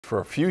for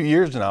a few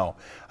years now,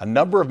 a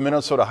number of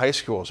Minnesota high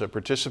schools have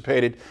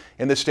participated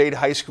in the state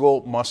high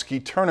school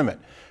Muskie tournament.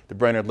 The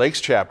Brainerd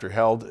Lakes chapter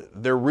held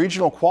their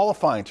regional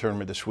qualifying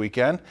tournament this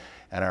weekend,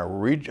 and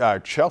our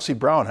Chelsea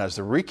Brown has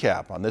the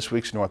recap on this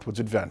week's Northwoods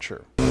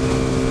adventure.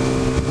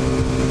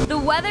 The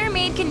weather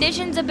made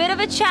conditions a bit of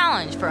a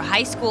challenge for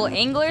high school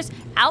anglers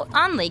out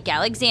on Lake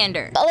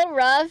Alexander. A little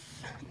rough.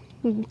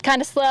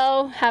 Kind of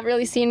slow, haven't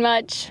really seen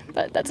much,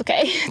 but that's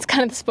okay. It's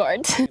kind of the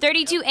sport.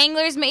 32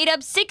 anglers made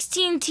up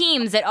 16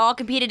 teams that all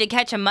competed to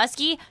catch a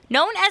muskie,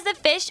 known as the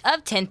fish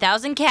of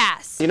 10,000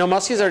 casts. You know,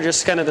 muskies are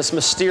just kind of this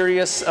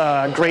mysterious,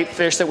 great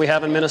fish that we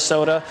have in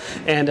Minnesota,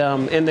 and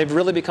they've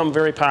really become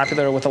very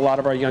popular with a lot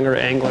of our younger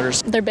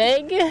anglers. They're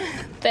big,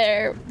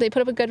 they put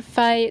up a good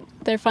fight,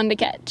 they're fun to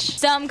catch.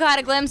 Some caught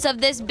a glimpse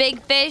of this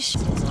big fish,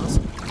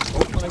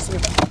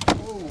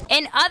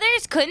 and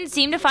others couldn't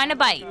seem to find a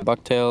bite.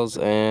 Bucktails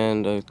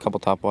and a couple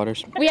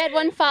topwaters. We had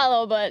one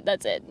follow, but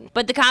that's it.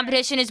 But the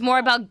competition is more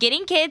about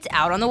getting kids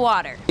out on the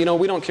water. You know,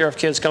 we don't care if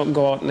kids go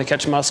out and they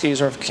catch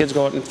muskies or if kids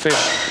go out and fish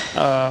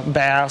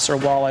bass or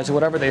walleyes or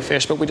whatever they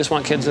fish, but we just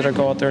want kids that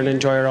go out there and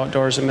enjoy our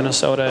outdoors in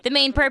Minnesota. The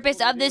main purpose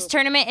of this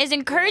tournament is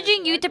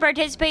encouraging youth to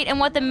participate in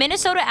what the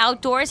Minnesota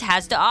outdoors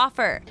has to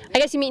offer. I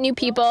guess you meet new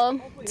people.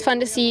 It's fun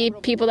to see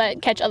people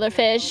that catch other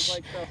fish,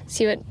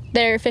 see what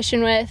they're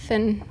fishing with,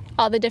 and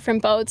all the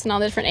different boats and all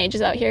the different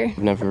ages out here. I've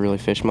never really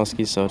fished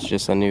muskies, so it's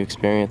just a new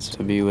experience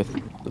to be with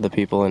the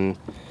people and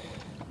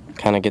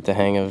kind of get the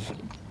hang of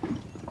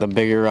the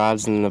bigger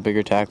rods and the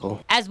bigger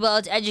tackle. As well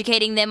as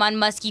educating them on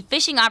muskie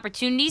fishing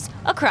opportunities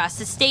across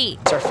the state.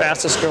 It's our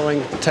fastest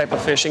growing type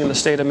of fishing in the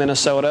state of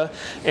Minnesota,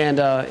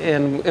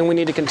 and we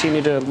need to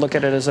continue to look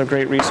at it as a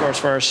great resource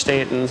for our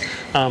state. And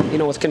you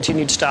know, with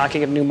continued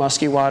stocking of new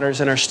muskie waters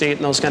in our state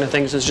and those kind of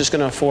things, is just going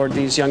to afford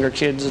these younger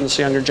kids and this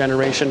younger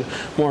generation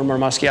more and more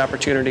muskie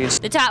opportunities.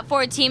 The top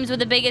 4 teams with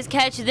the biggest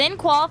catch then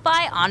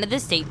qualify onto the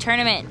state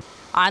tournament.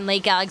 On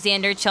Lake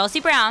Alexander,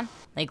 Chelsea Brown,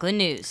 Lakeland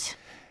News.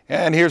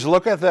 And here's a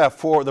look at the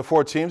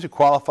four teams who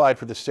qualified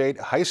for the state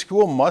high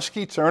school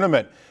muskie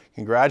tournament.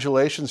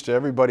 Congratulations to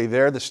everybody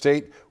there. The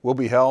state will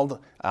be held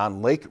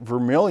on Lake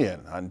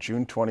Vermilion on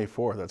June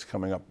 24th. That's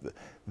coming up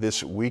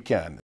this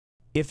weekend.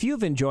 If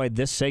you've enjoyed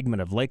this segment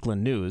of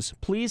Lakeland News,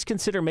 please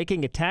consider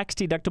making a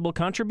tax-deductible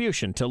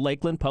contribution to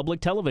Lakeland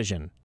Public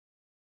Television.